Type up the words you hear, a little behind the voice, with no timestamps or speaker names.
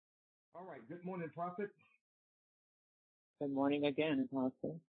All right. Good morning, Prophet. Good morning again,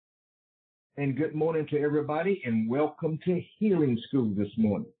 Apostle. And good morning to everybody, and welcome to Healing School this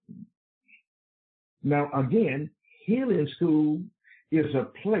morning. Now, again, Healing School is a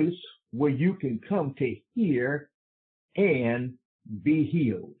place where you can come to hear and be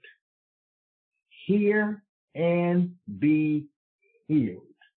healed. Hear and be healed.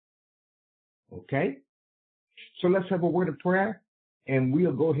 Okay? So let's have a word of prayer, and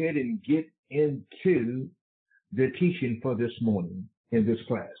we'll go ahead and get into the teaching for this morning in this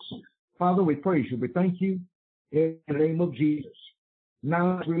class. Father, we praise you. We thank you in the name of Jesus.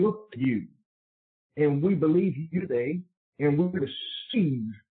 Now, as we look to you, and we believe you today, and we receive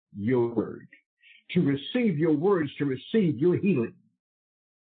your word. To receive your words, to receive your healing.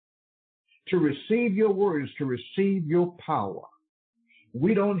 To receive your words, to receive your power.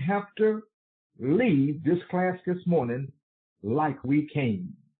 We don't have to leave this class this morning like we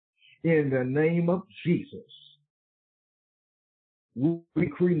came. In the name of Jesus, we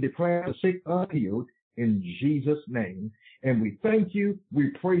decree and declare the sick are healed in Jesus' name. And we thank you. We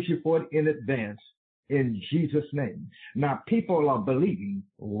praise you for it in advance in Jesus' name. Now, people are believing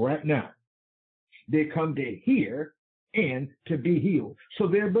right now. They come to hear and to be healed. So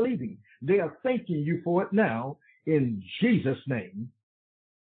they're believing. They are thanking you for it now in Jesus' name.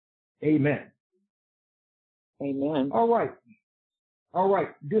 Amen. Amen. All right. All right.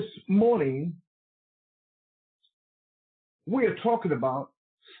 This morning, we are talking about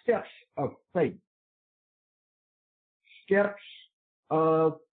steps of faith. Steps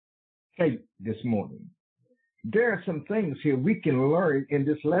of faith this morning. There are some things here we can learn in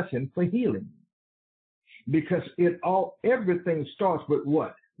this lesson for healing. Because everything starts with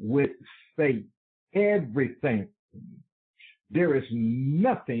what? With faith. Everything. There is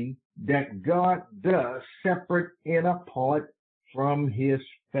nothing that God does separate and apart from his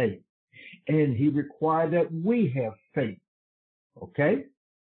faith. And he required that we have faith. Okay?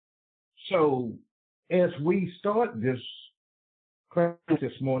 So, as we start this class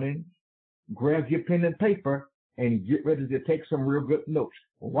this morning, grab your pen and paper and get ready to take some real good notes.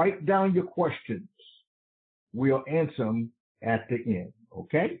 Write down your questions. We'll answer them at the end.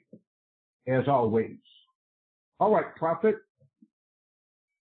 Okay? As always. All right, Prophet.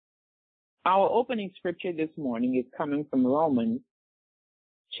 Our opening scripture this morning is coming from Romans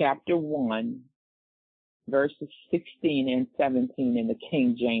chapter 1, verses 16 and 17 in the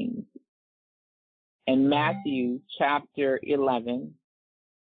King James, and Matthew chapter 11,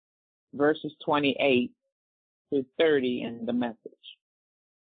 verses 28 to 30 in the Message.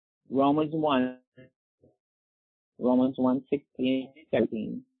 Romans 1, 16 and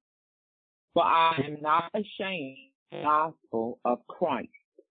 17. For I am not ashamed of the gospel of Christ,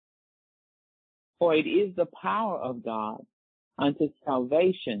 for it is the power of God unto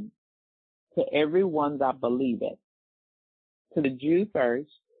salvation to everyone that believeth, to the Jew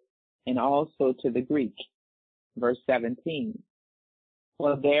first, and also to the Greek. Verse 17.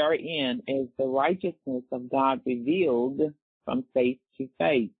 For therein is the righteousness of God revealed from faith to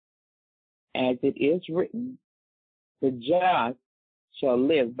faith, as it is written, the just shall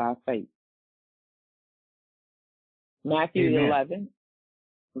live by faith. Matthew Amen. 11,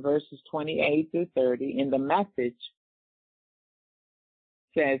 verses 28 through 30 in the Message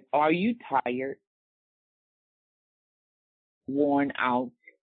says, are you tired, worn out,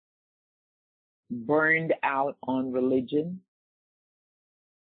 burned out on religion?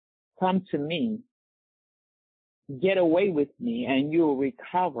 Come to me, get away with me, and you'll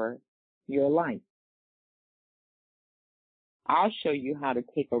recover your life. I'll show you how to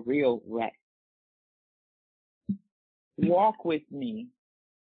take a real rest. Walk with me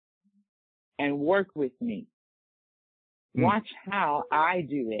and work with me. Watch how I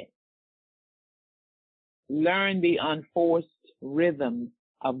do it. Learn the unforced rhythms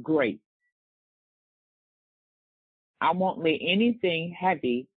of grace. I won't lay anything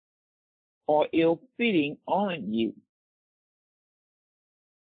heavy or ill-fitting on you.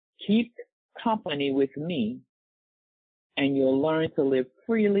 Keep company with me, and you'll learn to live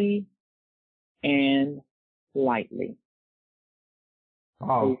freely and lightly.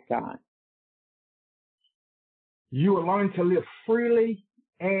 Oh. Praise God. You will learn to live freely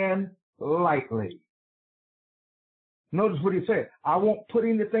and lightly. Notice what he said. I won't put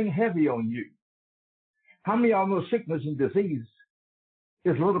anything heavy on you. How many of y'all know sickness and disease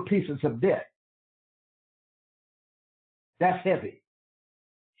is little pieces of death? That's heavy.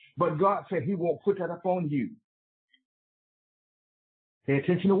 But God said he won't put that upon you. Pay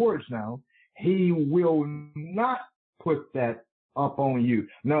attention to words now. He will not put that upon you.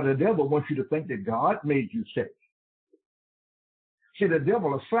 Now, the devil wants you to think that God made you sick. See, the devil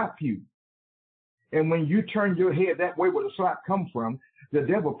will slap you And when you turn your head that way where the slap come from, the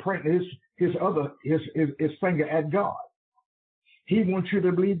devil pointing his finger at God. He wants you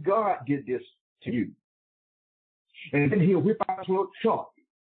to believe God did this to you. And then he'll whip out a little chart,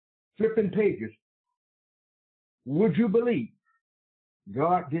 flipping pages. Would you believe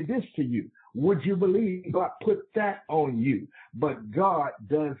God did this to you? Would you believe God put that on you? But God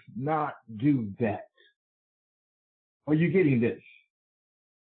does not do that. Are you getting this?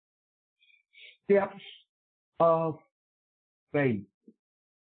 Steps of faith.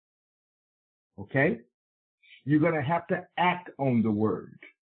 Okay? You're going to have to act on the word.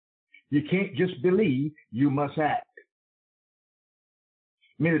 You can't just believe, you must act.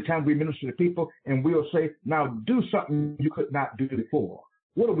 Many times we minister to people and we'll say, now do something you could not do before.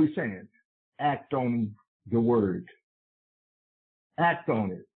 What are we saying? Act on the word. Act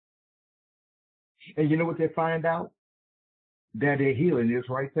on it. And you know what they find out? That their healing is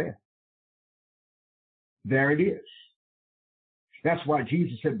right there. There it is. That's why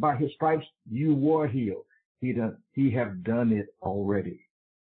Jesus said, by his stripes you were healed. He have done it already.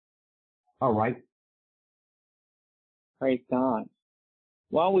 All right. Praise God.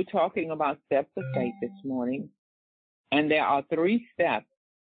 Well, we're talking about steps of faith this morning, and there are 3 steps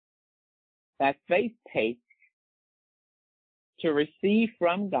that faith takes to receive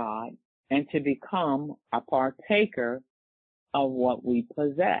from God and to become a partaker of what we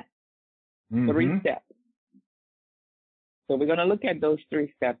possess. 3 steps. So we're going to look at those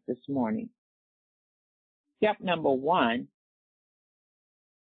 3 steps this morning. Step number 1,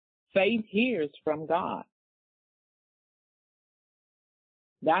 faith hears from God.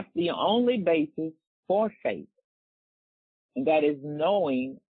 That's the only basis for faith, and that is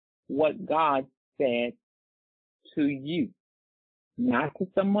knowing what God said to you, not to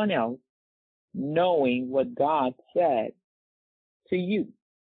someone else, knowing what God said to you.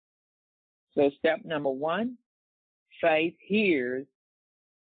 So step number 1, faith hears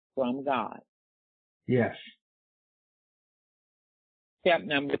from God. Yes. Step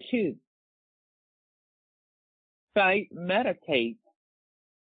number 2, faith meditates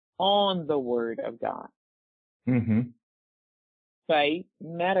on the word of God. Faith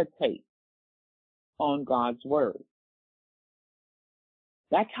meditates on God's word.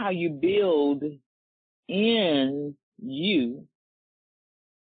 That's how you build in you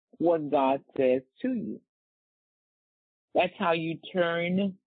what God says to you. That's how you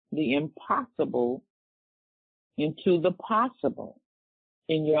turn the impossible into the possible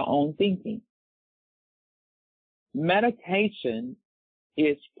in your own thinking. Meditation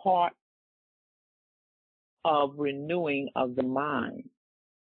is part of renewing of the mind.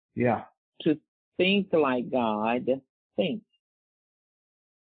 Yeah. To think like God thinks.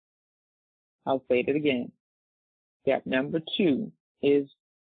 I'll say it again. Step number 2 is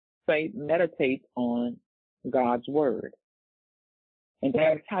faith meditates on God's word. And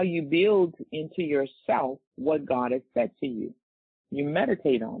that's how you build into yourself what God has said to you. You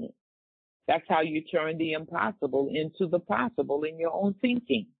meditate on it. That's how you turn the impossible into the possible in your own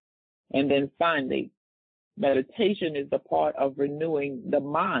thinking. And then finally, meditation is the part of renewing the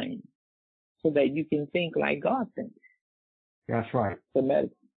mind so that you can think like God thinks. That's right. So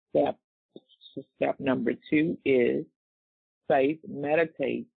step number 2 is faith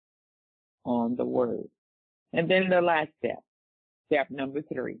meditates on the word. And then the last step number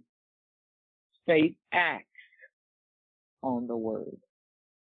 3, faith acts on the word.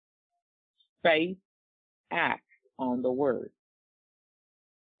 Faith acts on the word.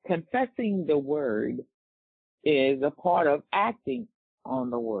 Confessing the word is a part of acting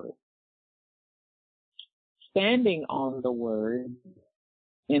on the word. Standing on the word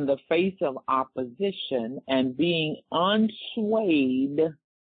in the face of opposition and being unswayed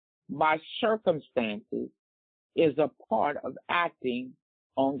by circumstances is a part of acting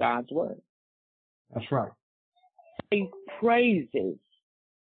on God's word. That's right. Faith praises.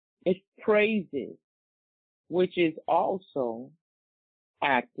 It praises, which is also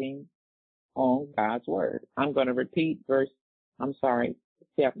acting on God's word. I'm going to repeat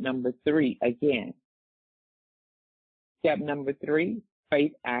step number 3 again. Step number 3,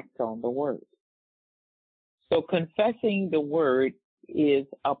 faith acts on the word. So confessing the word is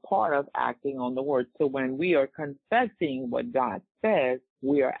a part of acting on the word. So when we are confessing what God says,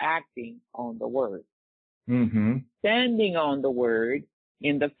 we are acting on the word. Standing on the word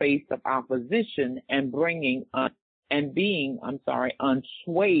in the face of opposition and being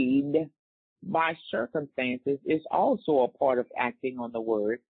unswayed by circumstances is also a part of acting on the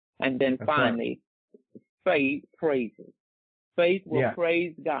word. And then finally, faith praises. Faith will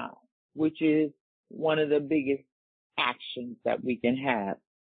praise God, which is one of the biggest actions that we can have.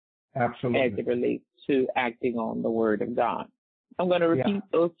 as Absolutely. it relates to acting on the word of God. I'm going to Yeah. repeat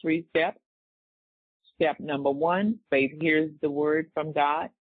those 3 steps. Step number 1, faith hears the word from God.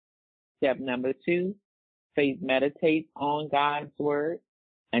 Step number 2, faith meditates on God's word.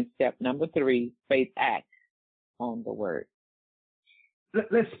 And step number 3, faith acts on the word.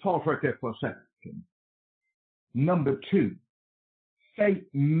 Let's pause right there for a second. Number 2, faith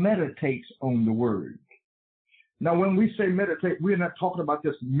meditates on the word. Now, when we say meditate, we're not talking about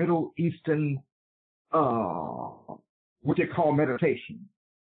this Middle Eastern, what they call meditation.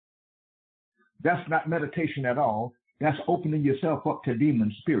 That's not meditation at all. That's opening yourself up to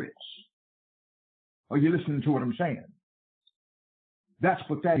demon spirits. Are you listening to what I'm saying? That's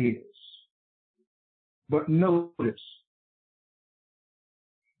what that is. But notice,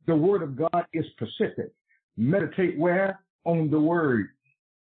 the word of God is specific. Meditate where? On the word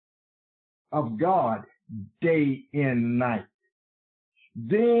of God day and night.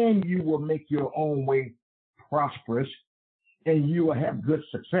 Then you will make your own way prosperous and you will have good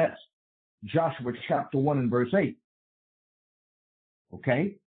success. Joshua chapter 1 and verse 8.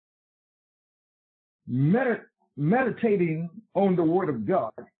 Okay? Meditating on the word of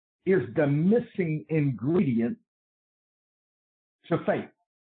God is the missing ingredient to faith.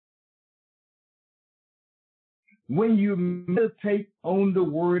 When you meditate on the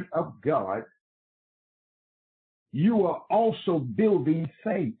word of God, you are also building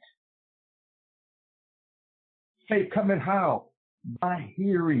faith. Faith coming how? By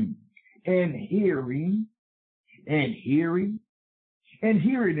hearing and hearing and hearing and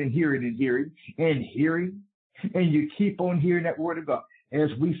hearing and hearing and hearing and hearing. And you keep on hearing that word of God. As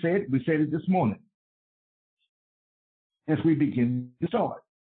we said it this morning. As we begin to start.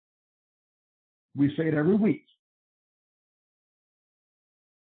 We say it every week.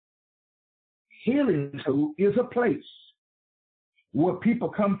 Healing School is a place where people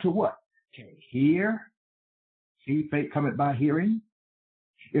come to what? To hear. See, faith coming by hearing.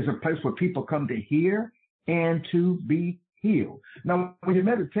 It's a place where people come to hear and to be healed. Now, when you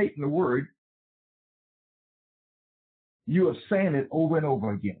meditate in the word, you are saying it over and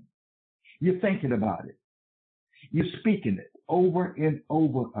over again. You're thinking about it. You're speaking it over and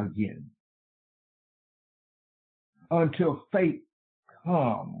over again until faith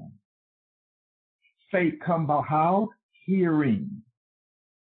comes. Faith comes by how? Hearing.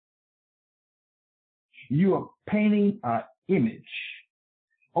 You are painting an image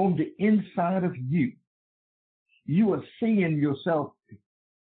on the inside of you. You are seeing yourself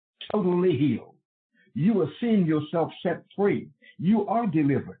totally healed. You are seeing yourself set free. You are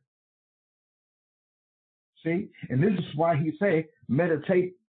delivered. See? And this is why he say,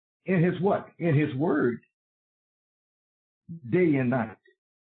 meditate in his what? In his word, day and night.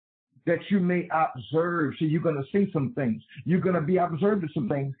 That you may observe. So you're going to see some things. You're going to be observing some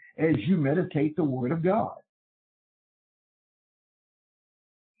things as you meditate the word of God.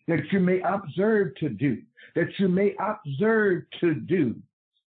 That you may observe to do. That you may observe to do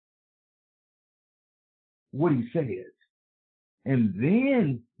what he says. And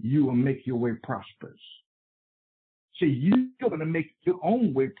then you will make your way prosperous. See, you're going to make your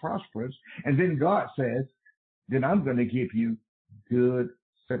own way prosperous. And then God says, then I'm going to give you good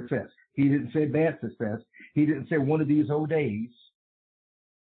success. He didn't say bad success. He didn't say one of these old days.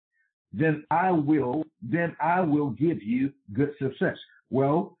 Then I will give you good success.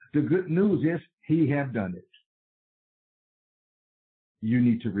 Well, the good news is he have done it. You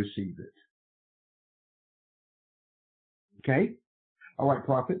need to receive it. Okay? All right,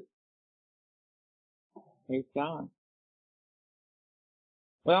 prophet. Praise God.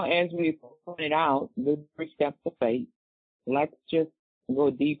 Well, as we pointed out, the 3 steps of faith, let's just go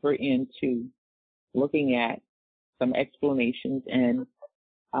deeper into looking at some explanations and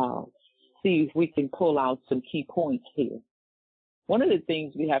see if we can pull out some key points here. One of the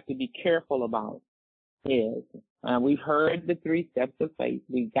things we have to be careful about is we've heard the 3 steps of faith.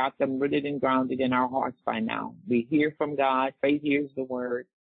 We've got them rooted and grounded in our hearts by now. We hear from God. Faith hears the word.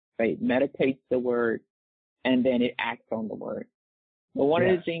 Faith meditates the word. And then it acts on the word. But one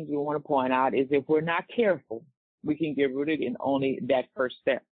of the things we want to point out is if we're not careful, we can get rooted in only that first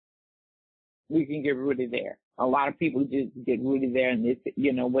step. We can get rooted there. A lot of people just get rooted there, and it's,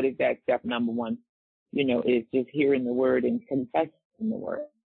 what is that step number 1? It's just hearing the word and confessing the word.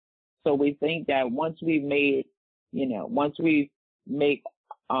 So we think that once we make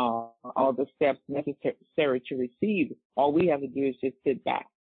all the steps necessary to receive, all we have to do is just sit back.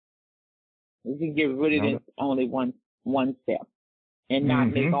 We can get rooted in only one step and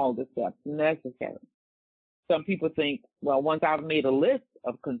not make all the steps necessary. Some people think, well, once I've made a list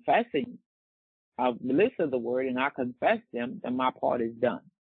of confessing, a list of the word, and I confess them, then my part is done.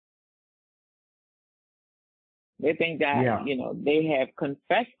 They think that, Yeah. they have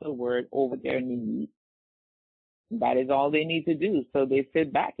confessed the word over their needs. That is all they need to do. So they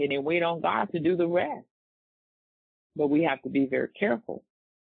sit back and they wait on God to do the rest. But we have to be very careful.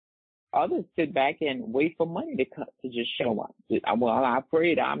 Others sit back and wait for money to just show up. Well, I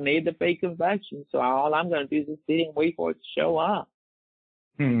prayed. I made the faith confession. So all I'm going to do is just sit and wait for it to show up.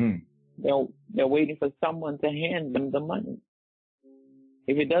 Mm-hmm. They're waiting for someone to hand them the money.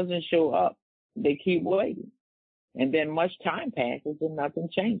 If it doesn't show up, they keep waiting. And then much time passes and nothing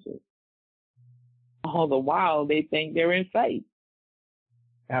changes. All the while, they think they're in faith.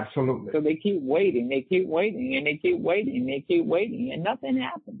 Absolutely. So they keep waiting, and they keep waiting, and they keep waiting, and nothing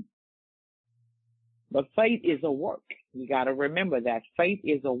happens. But faith is a work. You got to remember that. Faith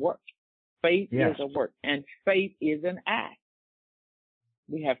is a work. Faith Yes. is a work, and faith is an act.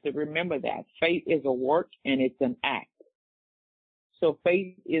 We have to remember that. Faith is a work, and it's an act. So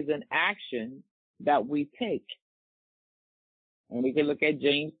faith is an action that we take. And we can look at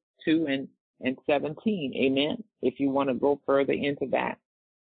James 2 and 17. Amen. If you want to go further into that.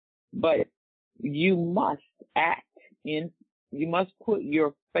 But you must you must put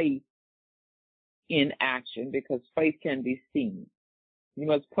your faith in action, because faith can be seen. You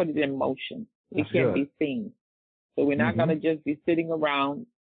must put it in motion. It can be seen. So we're not going to just be sitting around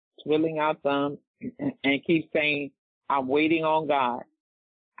twiddling our thumbs and keep saying, I'm waiting on God.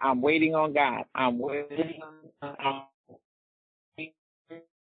 I'm waiting on God. I'm waiting on God.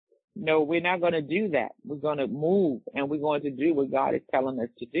 No, we're not going to do that. We're going to move, and we're going to do what God is telling us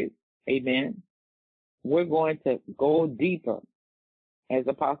to do. Amen. We're going to go deeper. As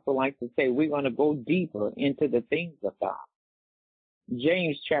Apostle likes to say, we're going to go deeper into the things of God.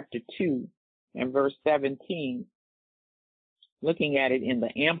 James chapter 2 and verse 17, looking at it in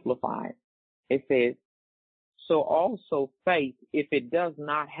the Amplified, it says, so also faith, if it does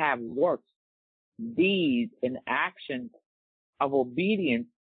not have works, deeds, and actions of obedience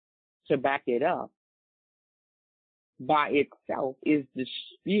to back it up, by itself is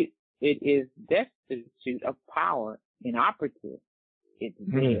dispute. It is destitute of power, inoperative. It's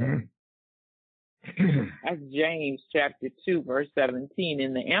dead. That's James chapter 2, verse 17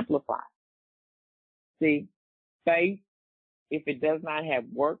 in the Amplified. See, faith, if it does not have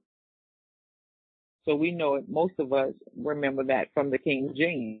works, so we know it, most of us remember that from the King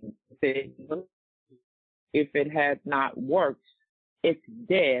James. It says, if it has not works, it's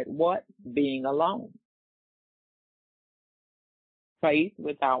dead. What? Being alone. Faith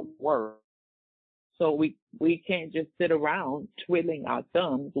without works. So we can't just sit around twiddling our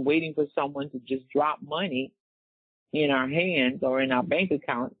thumbs, waiting for someone to just drop money in our hands or in our bank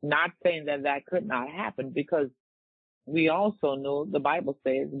account. Not saying that that could not happen, because we also know the Bible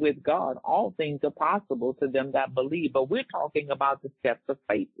says with God, all things are possible to them that believe. But we're talking about the steps of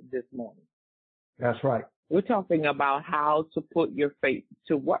faith this morning. That's right. We're talking about how to put your faith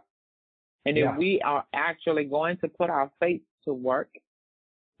to work. And if we are actually going to put our faith to work,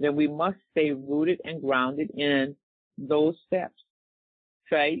 then we must stay rooted and grounded in those steps.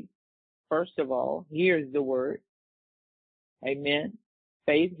 Faith, first of all, hears the word. Amen.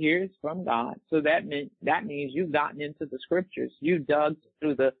 Faith hears from God. So that means you've gotten into the scriptures. You dug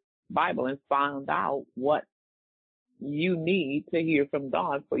through the Bible and found out what you need to hear from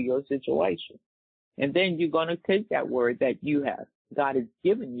God for your situation. And then you're going to take that word that God has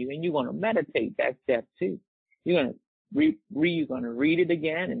given you, and you're going to meditate that step too. You're going to you're going to read it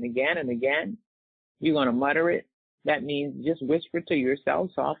again and again and again. You're going to mutter it. That means just whisper to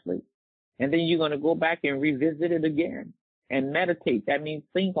yourself softly. And then you're going to go back and revisit it again and meditate. That means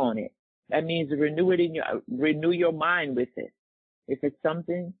think on it. That means renew your mind with it. If it's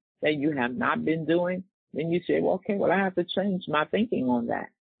something that you have not been doing, then you say, well, okay, I have to change my thinking on that.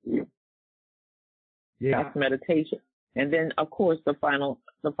 Yeah. That's meditation. And then, of course, the final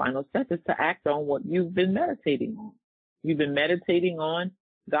step is to act on what you've been meditating on. You've been meditating on,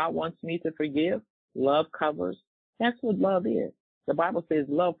 God wants me to forgive. Love covers. That's what love is. The Bible says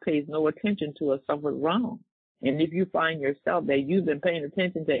love pays no attention to a suffered wrong. And if you find yourself that you've been paying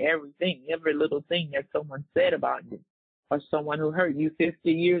attention to everything, every little thing that someone said about you, or someone who hurt you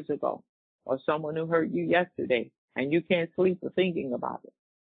 50 years ago, or someone who hurt you yesterday, and you can't sleep for thinking about it.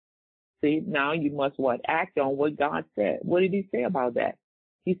 See, now you must act on what God said. What did he say about that?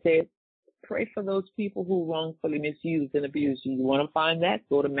 He said, pray for those people who wrongfully misuse and abuse you. You want to find that?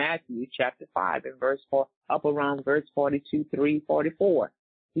 Go to Matthew chapter 5 and verse 4, up around verse 42, 3, 44.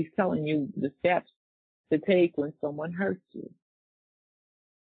 He's telling you the steps to take when someone hurts you.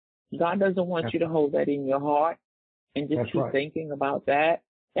 God doesn't want you to hold that in your heart and just keep thinking about that.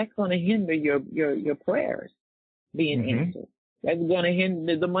 That's going to hinder your prayers being answered. That's going to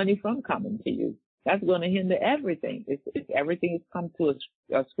hinder the money from coming to you. That's going to hinder everything. Everything has come to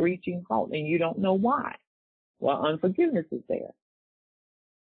a screeching halt, and you don't know why. Well, unforgiveness is there.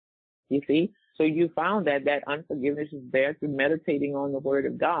 You see? So you found that unforgiveness is there through meditating on the word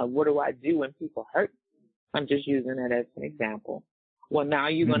of God. What do I do when people hurt me? I'm just using that as an example. Well, now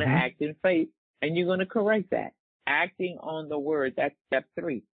you're going to act in faith, and you're going to correct that. Acting on the word, that's step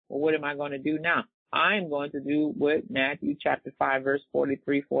 3. Well, what am I going to do now? I'm going to do what Matthew chapter 5, verse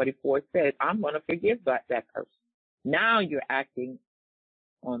 43, 44 says. I'm going to forgive that person. Now you're acting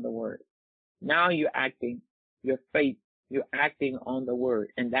on the word. Now you're acting your faith. You're acting on the word,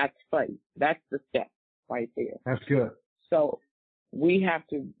 and that's faith. That's the step right there. That's good. So we have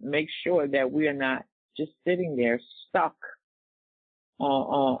to make sure that we are not just sitting there stuck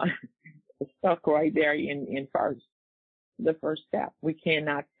stuck right there in the first step. We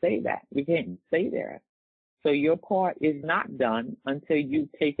cannot say that. We can't stay there. So your part is not done until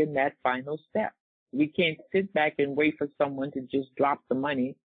you've taken that final step. We can't sit back and wait for someone to just drop the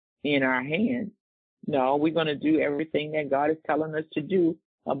money in our hands. No, we're going to do everything that God is telling us to do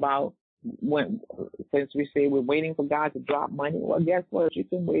about since we say we're waiting for God to drop money. Well, guess what? You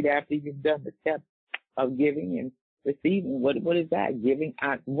can wait after you've done the steps of giving and receiving. What is that? Giving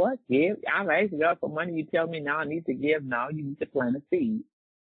out what? Give? I'm asking God for money. You tell me now I need to give. Now you need to plant a seed.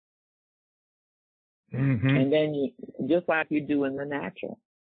 And then you, just like you do in the natural,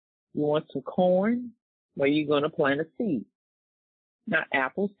 you want some corn, well, you're going to plant a seed. Not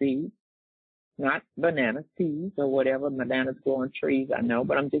apple seeds, not banana seeds or whatever. Bananas grow on trees, I know,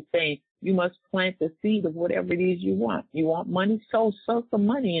 but I'm just saying you must plant the seed of whatever it is you want. You want money? Sow some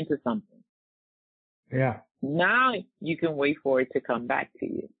money into something. Yeah. Now you can wait for it to come back to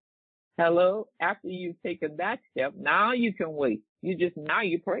you. Hello? After you've taken that step, now you can wait. Now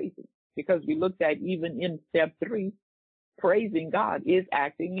you're praising. Because we looked at even in step 3, praising God is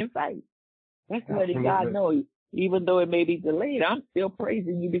acting in faith. That's letting God know, even though it may be delayed, I'm still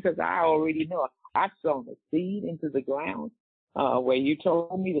praising you because I already know. I've sown a seed into the ground where you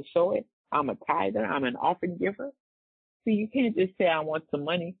told me to sow it. I'm a tither. I'm an offering giver. See, you can't just say I want some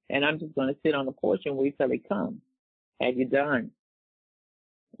money and I'm just going to sit on the porch and wait till it comes. Have you done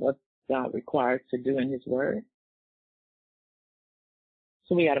what God requires to do in His Word?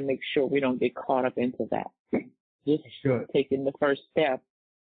 So we got to make sure we don't get caught up into that. Just taking the first step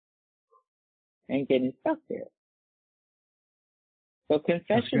and getting stuck there. So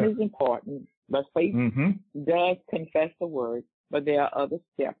confession is important, but faith does confess the word, but there are other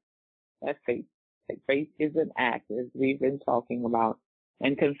steps that faith. Faith is an act, as we've been talking about,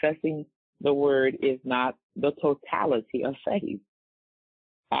 and confessing the word is not the totality of faith.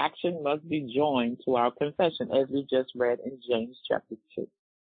 Action must be joined to our confession, as we just read in James chapter 2.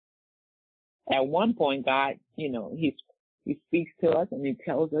 At one point, God, He speaks to us and He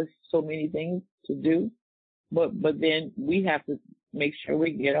tells us so many things to do, but then we have to make sure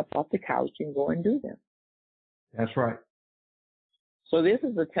we get up off the couch and go and do them. That's right. So this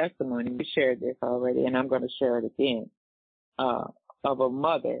is a testimony. We shared this already, and I'm going to share it again, of a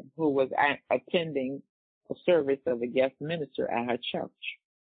mother who was attending a service of a guest minister at her church.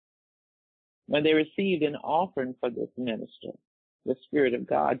 When they received an offering for this minister, the Spirit of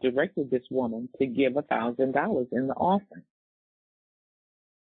God directed this woman to give $1,000 in the offering.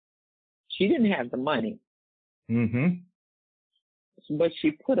 She didn't have the money, but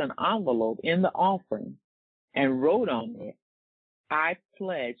she put an envelope in the offering and wrote on it, I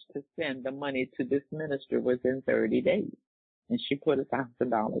pledge to send the money to this minister within 30 days. And she put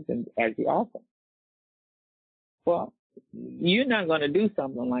 $1,000 in as the offering. Well, you're not going to do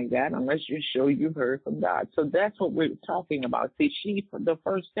something like that unless you show you heard from God. So that's what we're talking about. See, the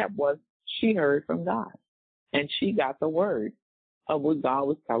first step was she heard from God. And she got the word of what God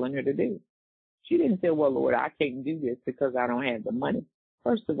was telling her to do. She didn't say, well, Lord, I can't do this because I don't have the money.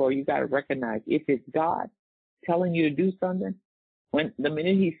 First of all, you got to recognize if it's God telling you to do something, when the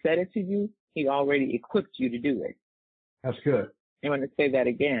minute He said it to you, He already equipped you to do it. That's good. I'm going to say that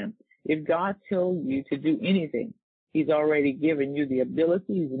again. If God tells you to do anything, He's already given you the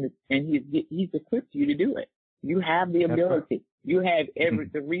abilities and He's equipped you to do it. You have the ability. Right. You have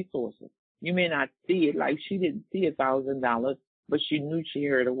the resources. You may not see it, like she didn't see $1,000, but she knew she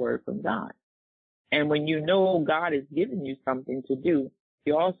heard a word from God. And when you know God is giving you something to do,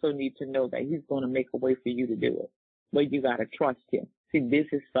 you also need to know that He's going to make a way for you to do it. But you got to trust Him. See, this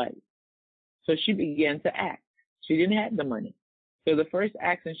is faith. So she began to act. She didn't have the money. So the first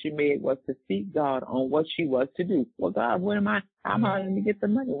action she made was to seek God on what she was to do. Well, God, how am I going to get the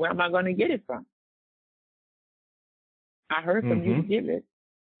money? Where am I going to get it from? I heard from you to give it,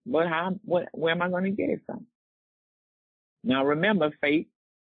 but where am I going to get it from? Now remember, faith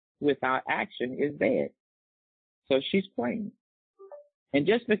without action is dead. So she's praying. And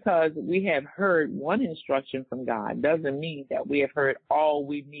just because we have heard one instruction from God doesn't mean that we have heard all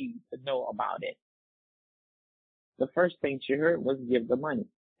we need to know about it. The first thing she heard was give the money.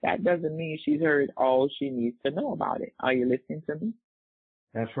 That doesn't mean she's heard all she needs to know about it. Are you listening to me?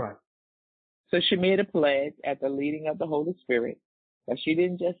 That's right. So she made a pledge at the leading of the Holy Spirit, but she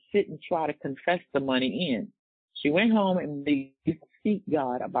didn't just sit and try to confess the money in. She went home and began to seek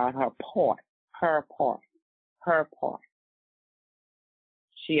God about her part.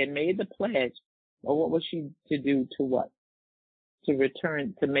 She had made the pledge, but what was she to do to what? To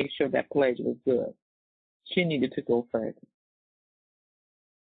return, to make sure that pledge was good. She needed to go further.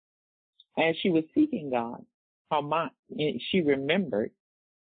 As she was seeking God, her mind, she remembered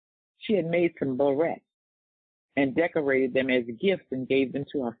she had made some barrettes and decorated them as gifts and gave them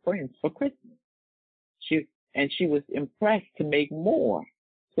to her friends for Christmas. She was impressed to make more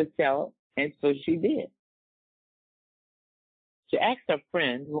to sell, and so she did. She asked her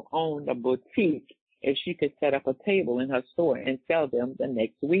friend who owned a boutique if she could set up a table in her store and sell them the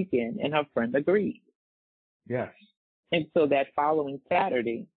next weekend, and her friend agreed. Yes. And so that following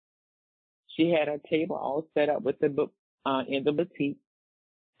Saturday, she had her table all set up with in the boutique.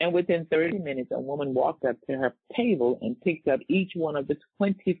 And within 30 minutes, a woman walked up to her table and picked up each one of the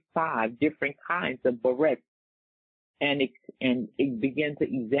 25 different kinds of barrettes and began to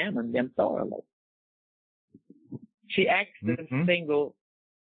examine them thoroughly. She asked the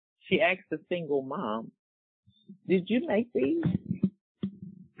single mom, "Did you make these?"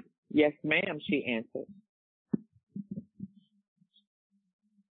 "Yes, ma'am," she answered.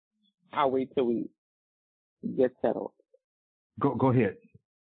 I'll wait till we get settled. Go ahead.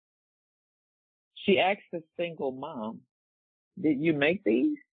 She asked the single mom, "Did you make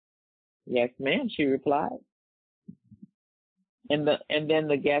these?" "Yes, ma'am," she replied. And then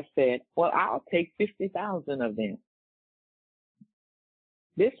the guest said, "Well, I'll take 50,000 of them."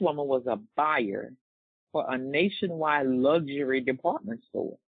 This woman was a buyer for a nationwide luxury department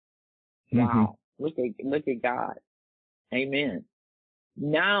store. Wow. Look at God. Amen.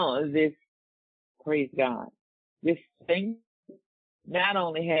 Now praise God, this thing not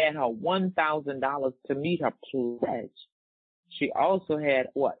only had her $1,000 to meet her pledge, she also had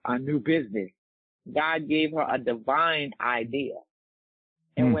a new business. God gave her a divine idea.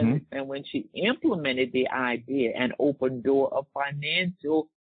 And when she implemented the idea, an open door of financial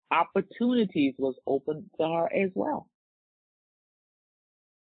opportunities was opened to her as well.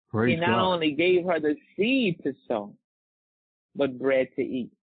 Praise He not God. only gave her the seed to sow, but bread to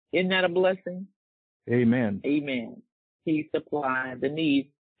eat. Isn't that a blessing? Amen. Amen. He supplied the needs.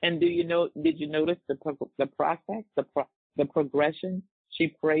 And did you notice the process, the progression? She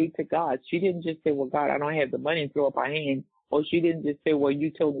prayed to God. She didn't just say, "Well, God, I don't have the money," and throw up her hand. Or she didn't just say, "Well,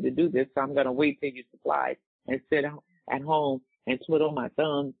 you told me to do this, so I'm going to wait till you supply," and sit at home and twiddle my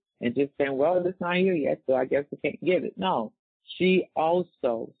thumbs and just saying, "Well, it's not here yet, so I guess I can't give it." No. She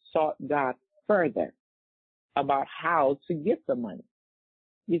also sought God further about how to get the money.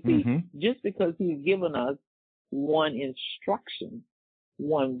 You see, just because He's given us one instruction,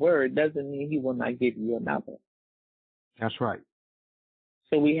 one word, doesn't mean He will not give you another. That's right.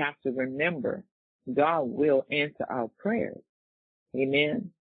 So we have to remember, God will answer our prayers.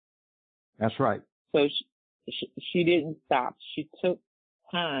 Amen. That's right. So she didn't stop. She took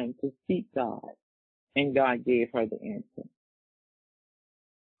time to seek God, and God gave her the answer.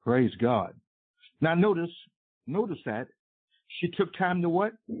 Praise God. Now notice that she took time to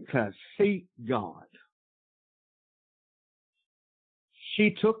what? To seek God.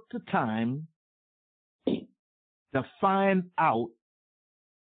 She took the time to find out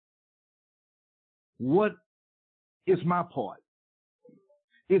what is my part.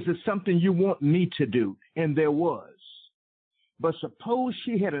 Is it something you want me to do? And there was. But suppose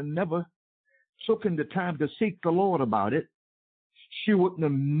she had never taken the time to seek the Lord about it, she wouldn't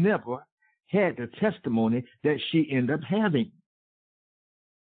have never had the testimony that she ended up having.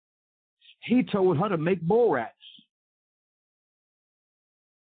 He told her to make borax.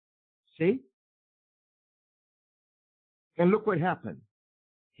 See? And look what happened.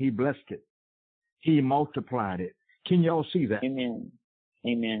 He blessed it. He multiplied it. Can y'all see that? Amen.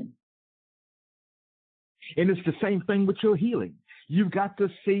 Amen. And it's the same thing with your healing. You've got to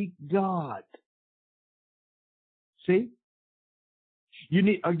seek God. See? You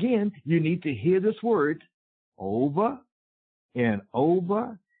need to hear this word over and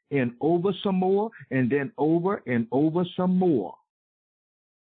over and over some more, and then over and over some more.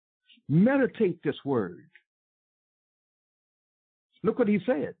 Meditate this word. Look what he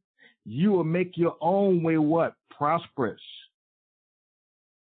said. You will make your own way what? Prosperous.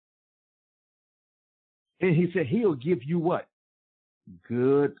 And he said he'll give you what?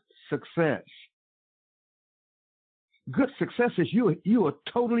 Good success. Good success is you are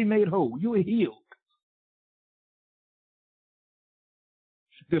totally made whole. You are healed.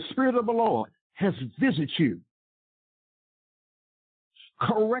 The Spirit of the Lord has visited you,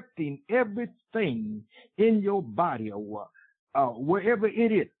 correcting everything in your body or wherever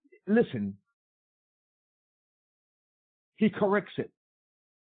it is. Listen, he corrects it.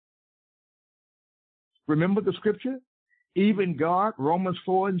 Remember the scripture? Even God, Romans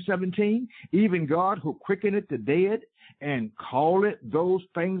 4:17, even God who quickeneth the dead and calleth those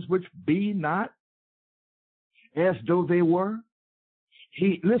things which be not as though they were.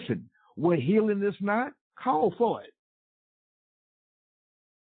 Listen, where healing is not, call for it.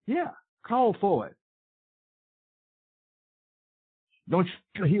 Yeah, call for it. Don't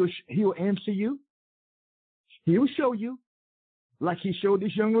you, he'll answer you? He'll show you, like he showed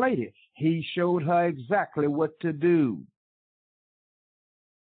this young lady. He showed her exactly what to do.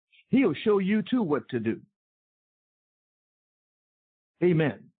 He'll show you too what to do.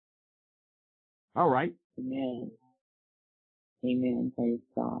 Amen. All right. Amen. Amen. Praise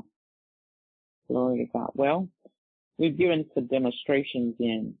God. Glory to God. Well, we've given some demonstrations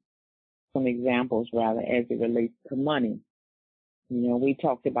and some examples, rather, as it relates to money. You know, we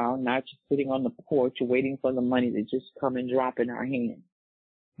talked about not just sitting on the porch waiting for the money to just come and drop in our hand.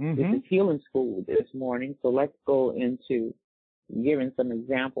 This is healing school this morning, so let's go into giving some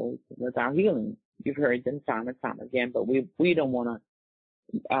examples with our healing. You've heard them time and time again, but we don't want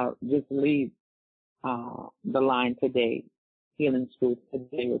to just leave the line today, healing school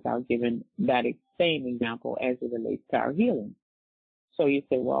today, without giving that same example as it relates to our healing. So you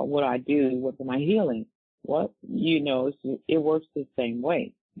say, well, what do I do with my healing? Well, you know, it works the same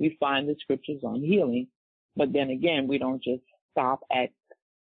way. We find the scriptures on healing, but then again, we don't just stop at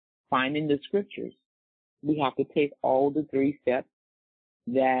finding the scriptures. We have to take all the 3 steps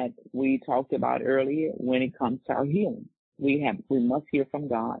that we talked about earlier when it comes to our healing. We must hear from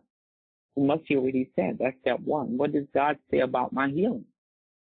God. We must hear what he said. That's step 1. What does God say about my healing?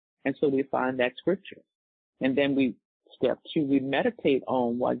 And so we find that scripture. And then step 2, we meditate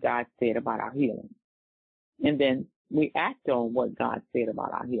on what God said about our healing. And then we act on what God said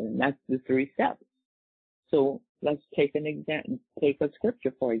about our healing. That's the 3 steps. So let's take an example. Take a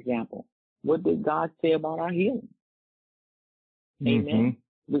scripture, for example. What did God say about our healing? Amen.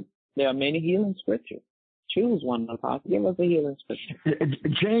 There are many healing scriptures. Choose one, Apostle. Give us a healing scripture.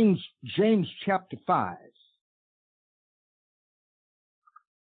 James chapter 5.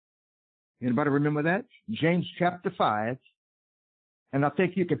 Anybody remember that? James chapter 5. And I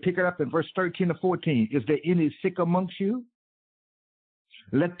think you can pick it up in verse 13 or 14. Is there any sick amongst you?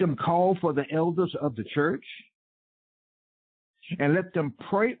 Let them call for the elders of the church, and let them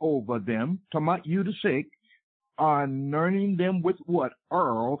pray over them, talking about you the sick, anointing them with what?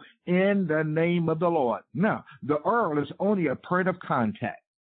 Oil, in the name of the Lord. Now, the oil is only a point of contact.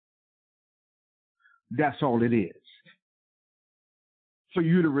 That's all it is. For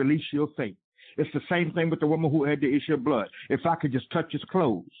you to release your faith. It's the same thing with the woman who had the issue of blood. If I could just touch his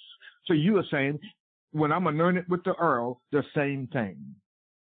clothes. So you are saying, when I'm anointed with the oil, the same thing.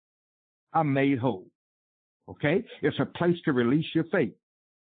 I'm made whole. Okay? It's a place to release your faith.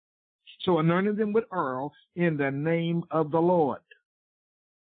 So anointing them with oil in the name of the Lord.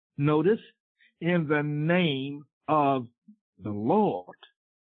 Notice, in the name of the Lord.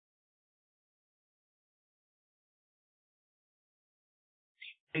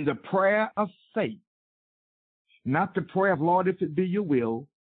 In the prayer of faith, not the prayer of, Lord, if it be your will.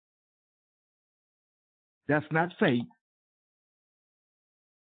 That's not faith.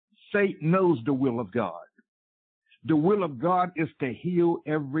 Faith knows the will of God. The will of God is to heal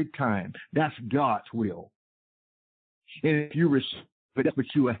every time. That's God's will. And if you receive it, that's what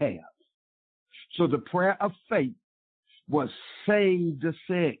you will have. So the prayer of faith was save the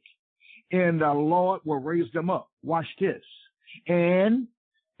sick, and the Lord will raise them up. Watch this. And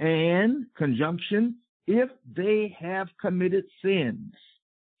conjunction, if they have committed sins,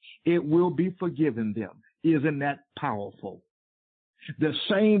 it will be forgiven them. Isn't that powerful? The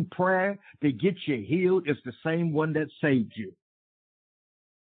same prayer that gets you healed is the same one that saved you.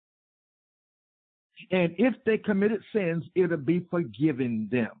 And if they committed sins, it'll be forgiven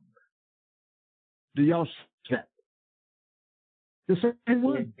them. Do y'all see that? The same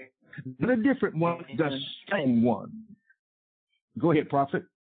one. Not a different one, the same one. Go ahead, prophet.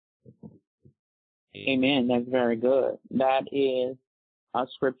 Amen. That's very good. That is a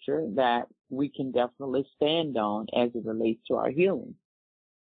scripture that we can definitely stand on as it relates to our healing.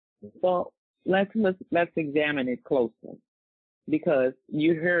 So let's examine it closely. because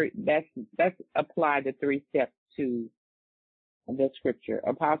you heard that's applied the 3 steps to the scripture.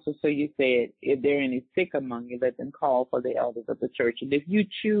 Apostle, so you said, if there are any sick among you, let them call for the elders of the church. And if you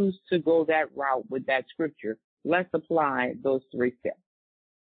choose to go that route with that scripture, let's apply those 3 steps.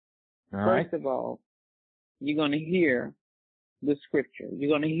 First of all, you're going to hear the scripture. You're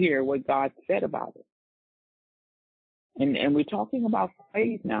going to hear what God said about it. And we're talking about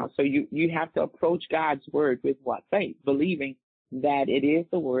faith now. So you have to approach God's word with what? Faith, believing that it is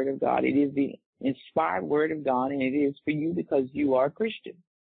the word of God. It is the inspired word of God, and it is for you because you are a Christian.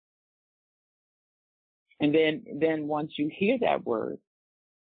 And then once you hear that word,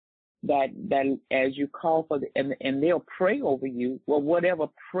 that as you call for and they'll pray over you, well, whatever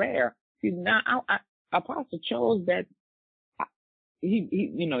prayer. See, now Apostle chose that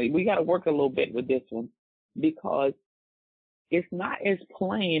we got to work a little bit with this one, because it's not as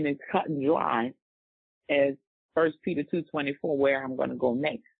plain and cut and dry as 1 Peter 2:24, where I'm going to go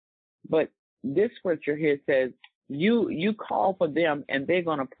next. But this scripture here says, you call for them and they're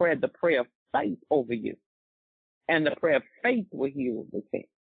going to pray the prayer of faith over you. And the prayer of faith will heal the sick.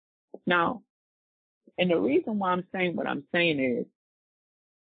 Now, and the reason why I'm saying what I'm saying is,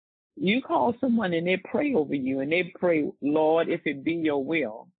 you call someone and they pray over you and they pray, Lord, if it be your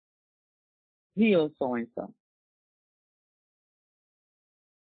will, heal so and so.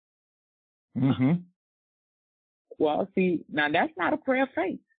 Mm-hmm. Well, see, now that's not a prayer of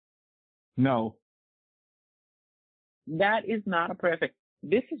faith. No. That is not a prayer of faith.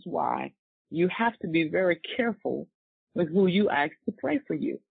 This is why you have to be very careful with who you ask to pray for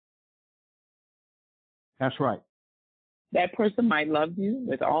you. That's right. That person might love you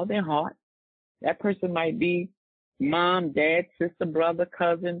with all their heart. That person might be mom, dad, sister, brother,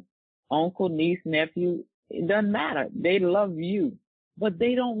 cousin, uncle, niece, nephew. It doesn't matter. They love you, but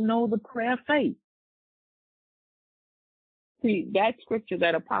they don't know the prayer of faith. See, that scripture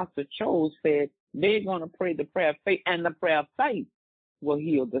that Apostle chose said they're going to pray the prayer of faith, and the prayer of faith will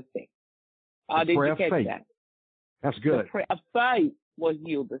heal the sick. Did you catch that? That's good. The prayer of faith will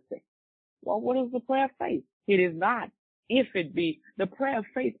heal the sick. Well, what is the prayer of faith? It is not if it be. The prayer of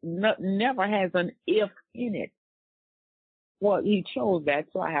faith never has an if in it. Well, he chose that,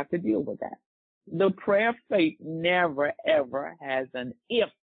 so I have to deal with that. The prayer of faith never, ever has an if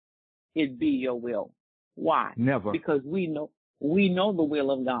it be your will. Why? Never. Because we know the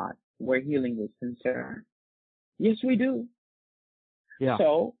will of God where healing is concerned. Yes, we do. Yeah.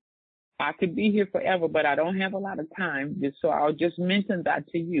 So I could be here forever, but I don't have a lot of time, so I'll just mention that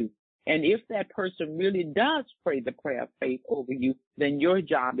to you. And if that person really does pray the prayer of faith over you, then your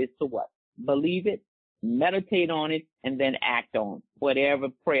job is to what? Believe it, meditate on it, and then act on whatever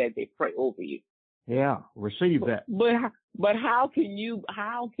prayer they pray over you. Yeah, receive that. But how can you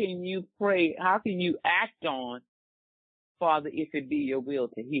pray? How can you act on, Father, if it be your will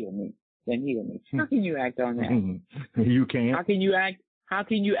to heal me, then heal me? How can you act on that? You can't. How can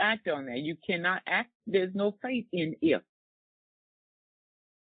you act on that? You cannot act. There's no faith in if.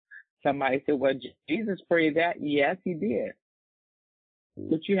 Somebody said, well, Jesus prayed that. Yes, he did.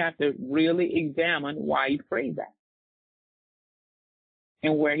 But you have to really examine why he prayed that,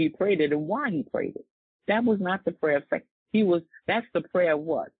 and where he prayed it and why he prayed it. That was not the prayer of faith. That's the prayer of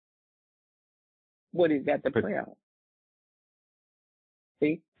what? What is that the prayer of?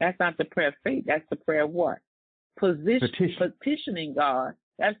 See, that's not the prayer of faith. That's the prayer of what? Petitioning God.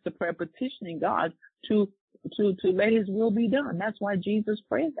 That's the prayer petitioning God to let his will be done. That's why Jesus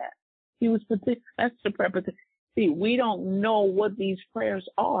prayed that. He was that's the prayer petition. See, we don't know what these prayers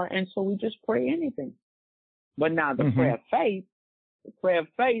are, and so we just pray anything. But now the prayer of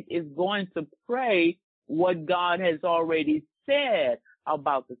faith is going to pray what God has already said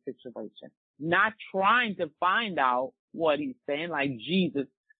about the situation, not trying to find out what he's saying, like Jesus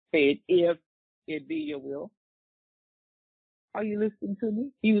said, if it be your will. Are you listening to me?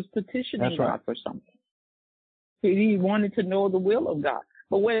 He was petitioning God for something. He wanted to know the will of God.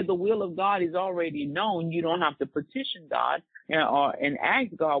 But where the will of God is already known, you don't have to petition God and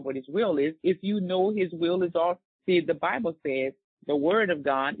ask God what his will is. If you know his will is all, see, the Bible says the word of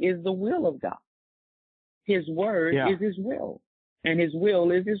God is the will of God. His word is his will, and his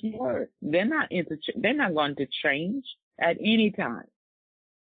will is his word. They're not going to change at any time.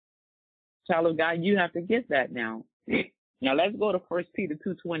 Child of God, you have to get that now. Now let's go to 1 Peter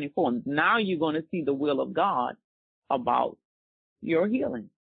 2:24. Now you're going to see the will of God about your healing.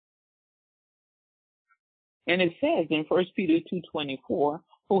 And it says in 1 Peter 2:24,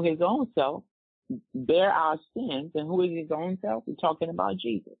 who his own self bear our sins. And who is his own self? We're talking about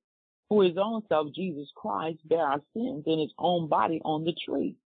Jesus. Who his own self, Jesus Christ, bear our sins in his own body on the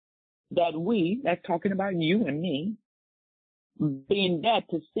tree. That we, that's talking about you and me, being dead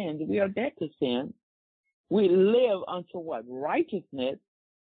to sin, we are dead to sin. We live unto what? Righteousness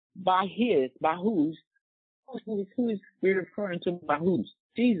by whose? Who is we referring to by whose?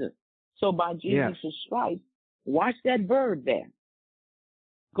 Jesus. So by Jesus' stripes, watch that verb there.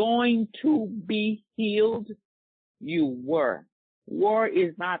 Going to be healed, you were. Were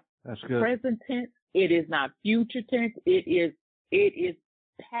is not present tense. It is not future tense. It is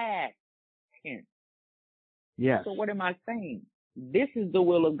past tense. Yes. So what am I saying? This is the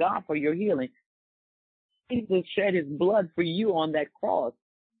will of God for your healing. Jesus shed his blood for you on that cross.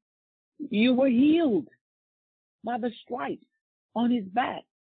 You were healed by the stripes on his back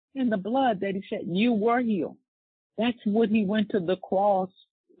and the blood that he shed. You were healed. That's what he went to the cross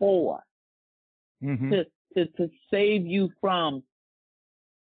for. Mm-hmm. To save you from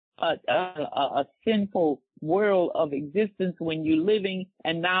a sinful world of existence when you're living,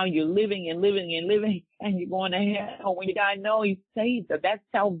 and now you're living and living and living, and you're going to hell when you die. No, he saved us. That's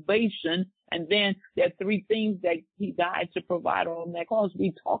salvation. And then there are three things that he died to provide on that cross.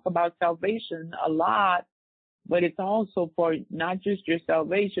 We talk about salvation a lot, but it's also for not just your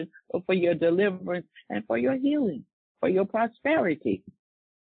salvation, but for your deliverance and for your healing, for your prosperity.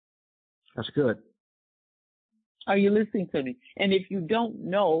 That's good. Are you listening to me? And if you don't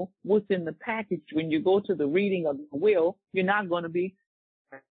know what's in the package when you go to the reading of the will, you're not going to be.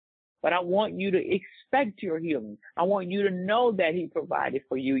 But I want you to expect your healing. I want you to know that he provided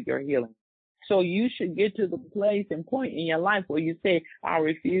for you your healing. So you should get to the place and point in your life where you say, I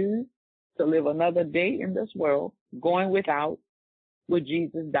refuse to live another day in this world going without what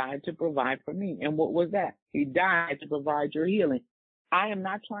Jesus died to provide for me. And what was that? He died to provide your healing. I am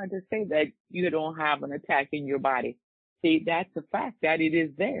not trying to say that you don't have an attack in your body. See, that's a fact that it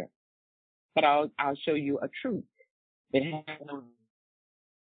is there. But I'll show you a truth. The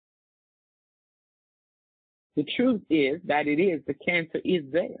truth is that it is. The cancer is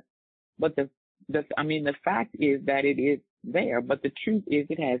there. But the fact is that it is there. But the truth is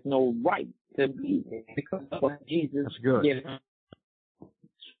it has no right to be there because of what Jesus did.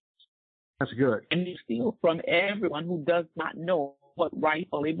 That's good. And you steal from everyone who does not know what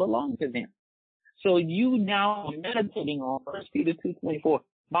rightfully belongs to them. So you now are meditating on 1 Peter 2:24.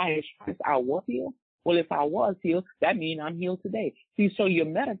 By his stripes I was healed. Well, if I was healed, that means I'm healed today. See, so you're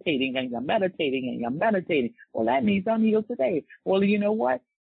meditating and you're meditating and you're meditating. Well, that means I'm healed today. Well, you know what?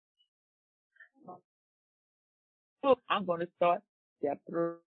 I'm going to start step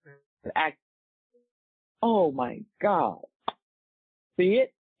 3. Act. Oh my God. See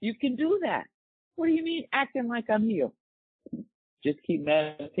it? You can do that. What do you mean acting like I'm healed? Just keep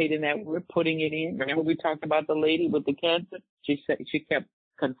meditating that word, putting it in. Remember we talked about the lady with the cancer? She kept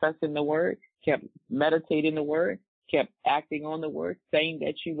confessing the word, kept meditating the word, kept acting on the word, saying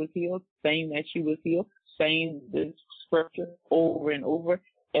that she was healed, saying the scripture over and over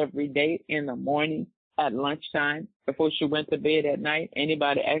every day in the morning, at lunchtime, before she went to bed at night.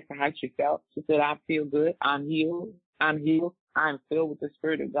 Anybody asked her how she felt? She said, I feel good. I'm healed. I'm filled with the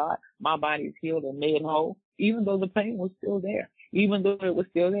Spirit of God. My body is healed and made whole, even though the pain was still there. Even though it was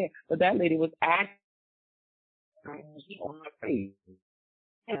still there. But that lady was acting on her face.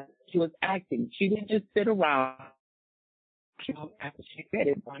 She was acting. She didn't just sit around. She said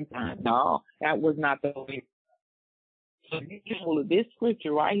it one time. No, that was not the way. So this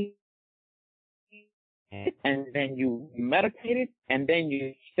scripture right here, and then you meditate it, and then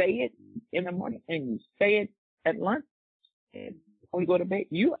you say it in the morning, and you say it at lunch, and before you go to bed,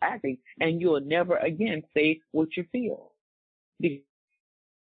 you acting, and you'll never again say what you feel.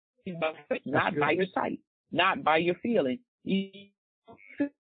 Not by your sight, not by your feeling.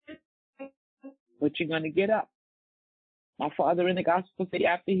 But you're going to get up. My father in the gospel said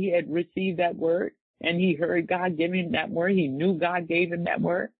after he had received that word and he heard God give him that word, he knew God gave him that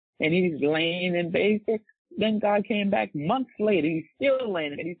word, and he's laying in bed. Then God came back months later. He's still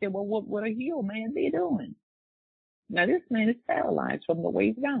laying in bed. He said, well, what a healed man be doing? Now this man is paralyzed from the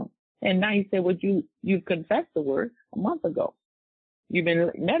waist down. And now he said, well, you've confessed the word a month ago. You've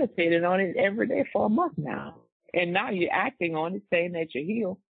been meditating on it every day for a month now. And now you're acting on it, saying that you're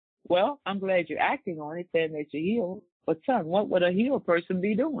healed. Well, I'm glad you're acting on it, saying that you're healed. But son, what would a healed person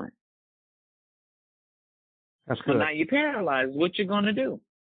be doing? That's good. So now you're paralyzed. What you going to do?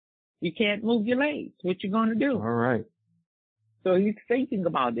 You can't move your legs. What you going to do? All right. So he's thinking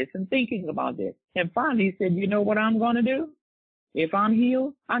about this and thinking about this. And finally he said, you know what I'm going to do? If I'm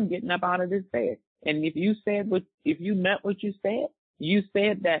healed, I'm getting up out of this bed. And if you meant what you said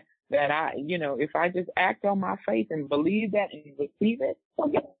that if I just act on my faith and believe that and receive it, well,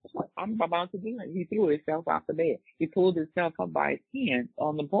 guess what? I'm about to do it. He threw himself out the bed. He pulled himself up by his hands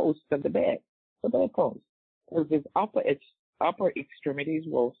on the post of the bed post. Because his upper upper extremities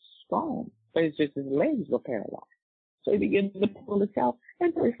were strong, but it's just his legs were paralyzed. So he began to pull himself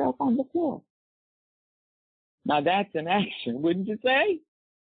and threw himself on the floor. Now that's an action, wouldn't you say?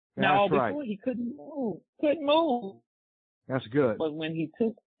 Now That's right. before he couldn't move. That's good. But when he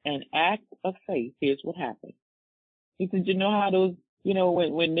took an act of faith, here's what happened. He said, you know how those,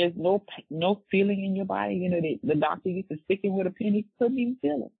 when there's no feeling in your body, the doctor used to stick him with a pin, he couldn't even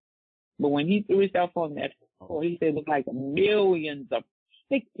feel it. But when he threw himself on that floor, he said it was like millions of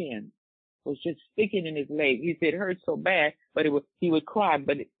stick pins was just sticking in his leg. He said it hurt so bad, but he would cry,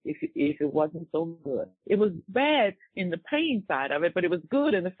 but if it wasn't so good. It was bad in the pain side of it, but it was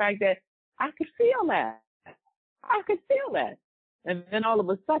good in the fact that I could feel that. I could feel that. And then all of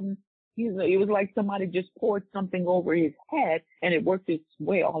a sudden, it was like somebody just poured something over his head, and it worked its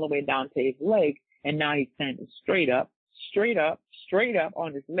way all the way down to his leg, and now he's standing straight up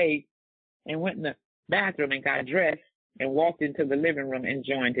on his leg, and went in the bathroom and got dressed and walked into the living room and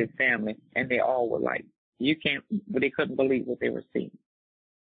joined his family. And they all were like, but they couldn't believe what they were seeing.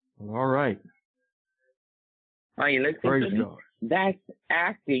 All right. Are you listening Praise to me? God. That's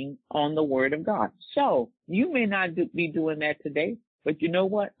acting on the word of God. So you may not be doing that today, but you know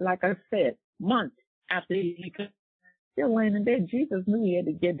what? Like I said, months after he could still laying in bed, Jesus knew he had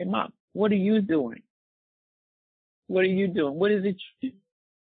to get him up. What are you doing? What are you doing? What is it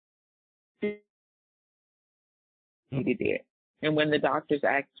he did? And when the doctors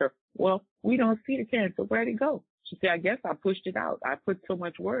asked her, well, we don't see the cancer. Where'd it go? She said, I guess I pushed it out. I put so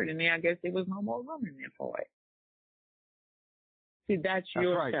much word in there, I guess there was no more room in there for it. See, that's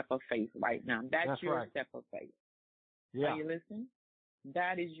your right. step of faith right now. That's your right. step of faith. Yeah. Are you listening?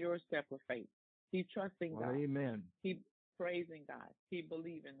 That is your step of faith. Keep trusting God. Amen. Keep praising God. Keep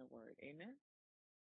believing the word. Amen.